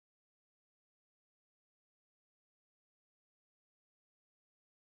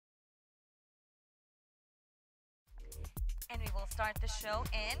And we will start the show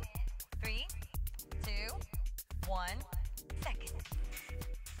in 3, 2, 1 second.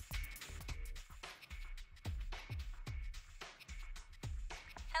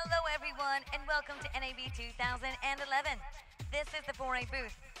 Hello everyone and welcome to NAB 2011. This is the 4A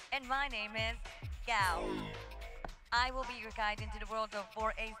booth and my name is Gal. I will be your guide into the world of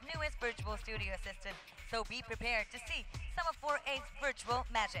 4A's newest virtual studio system, so be prepared to see some of 4A's virtual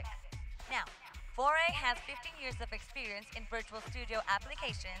magic. Now, 4A has 15 years of experience in virtual studio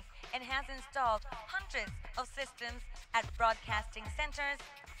applications and has installed hundreds of systems at broadcasting centers,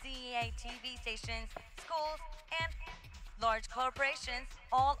 CEA TV stations, schools, and large corporations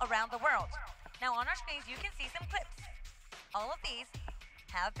all around the world. Now on our screens you can see some clips. All of these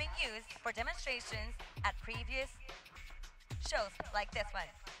have been used for demonstrations at previous shows like this one.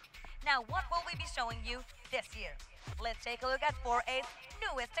 Now what will we be showing you this year? Let's take a look at 4A's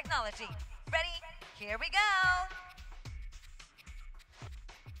newest technology. Ready? Here we go!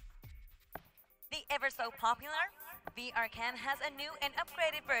 The ever so popular VRCAM has a new and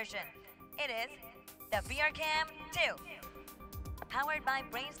upgraded version. It is the VRCAM2, powered by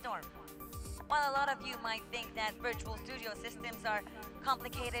Brainstorm. While a lot of you might think that virtual studio systems are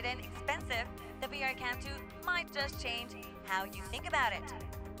complicated and expensive, the VRCAM2 might just change how you think about it.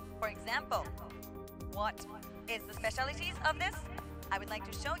 For example, what is the specialties of this? I would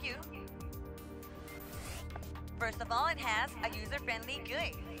like to show you. First of all, it has a user-friendly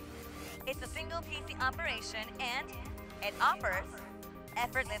GUI. It's a single PC operation and it offers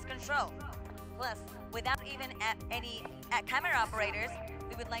effortless control. Plus, without even any camera operators,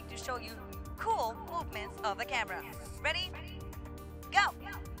 we would like to show you cool movements of the camera. Ready? Go!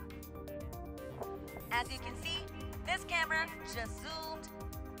 As you can see, this camera just zoomed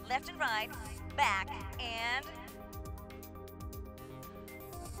left and right, back, and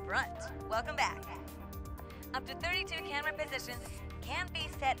front. Welcome back. Up to 32 camera positions can be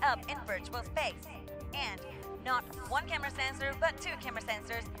set up in virtual space. And not one camera sensor, but 2 camera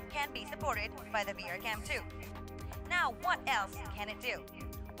sensors can be supported by the VRCAM2. Now, what else can it do?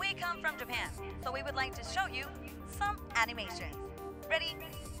 We come from Japan, so we would like to show you some animations. Ready?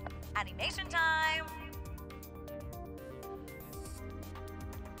 Animation time!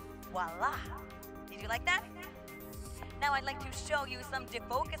 Voila! Did you like that? Now I'd like to show you some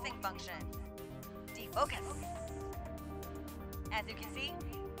defocusing functions. Defocus. As you can see,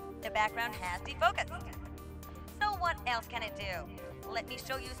 the background has defocused. So what else can it do? Let me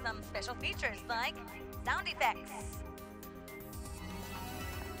show you some special features like sound effects.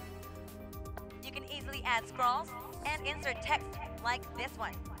 You can easily add scrolls and insert text like this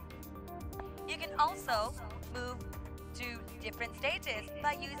one. You can also move to different stages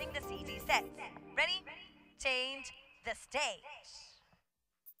by using the CG sets. Ready? Change the stage.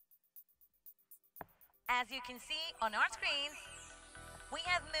 As you can see on our screens, we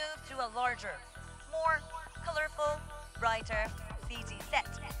have moved to a larger, more colorful, brighter CG set.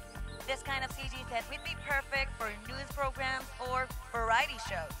 This kind of CG set would be perfect for news programs or variety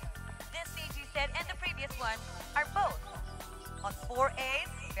shows. This CG set and the previous one are both on 4A's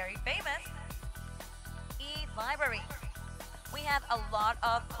very famous e-library. We have a lot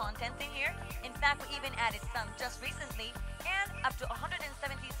of content in here. In fact, we even added some just recently, and up to 170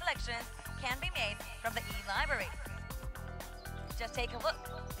 selections can be made from the e-library. Just take a look,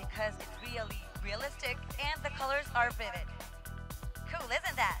 because it's really realistic and the colors are vivid. Cool,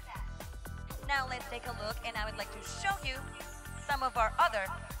 isn't that? Now let's take a look, and I would like to show you some of our other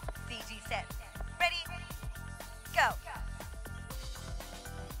CG sets. Ready? Go!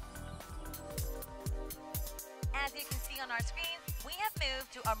 As you can see on our screens, we have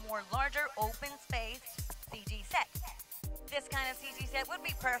moved to a more larger open space CG set. This kind of CG set would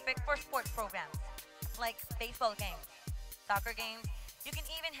be perfect for sports programs, like baseball games, soccer games. You can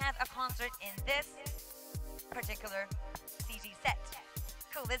even have a concert in this particular CG set.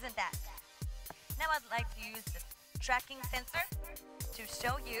 Cool, isn't that? Now I'd like to use the tracking sensor to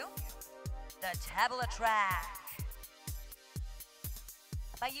show you the tabula track.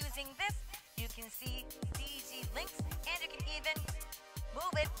 By using this, you can see CG links and you can even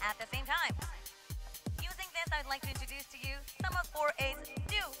move it at the same time. Using this, I'd like to introduce to you some of 4A's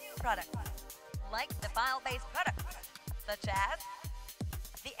new products, like the file-based products, such as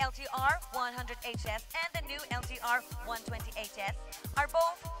the LTR100HS and the new LTR120HS are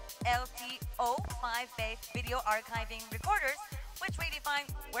both LTO5-based video archiving recorders, which redefine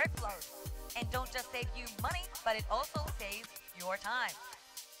workflows and don't just save you money, but it also saves your time.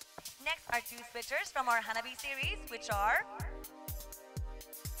 Next are 2 switchers from our Hanabi series, which are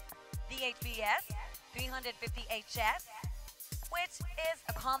the HBS 350HS, which is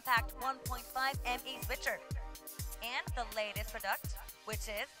a compact 1.5 ME switcher. and the latest product, which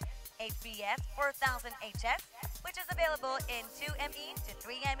is HBS 4000HS, which is available in 2ME to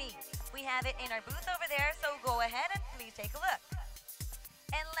 3ME. We have it in our booth over there, so go ahead and please take a look.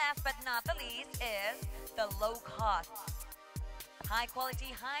 And last but not the least is the low cost, high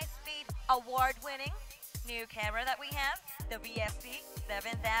quality, high speed, award winning new camera that we have, the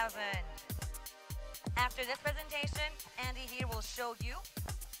VRCAM2. After this presentation, Andy here will show you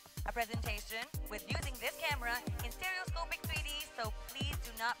a presentation with using this camera in stereoscopic 3D, so please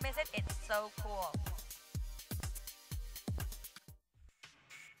do not miss it. It's so cool.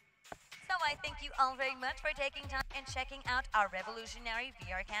 So I thank you all very much for taking time and checking out our revolutionary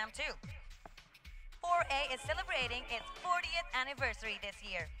VRCAM2. 4A is celebrating its 40th anniversary this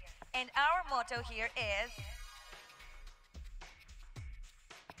year, and our motto here is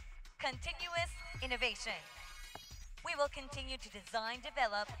continuous innovation. We will continue to design,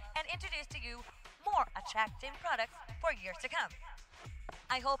 develop, and introduce to you more attractive products for years to come.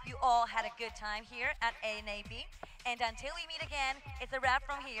 I hope you all had a good time here at NAB, and until we meet again, it's a wrap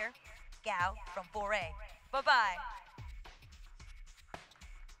from here. Gao from 4A. Bye-bye.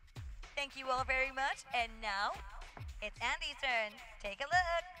 Thank you all very much, and now it's Andy's turn. Take a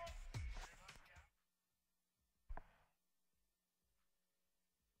look.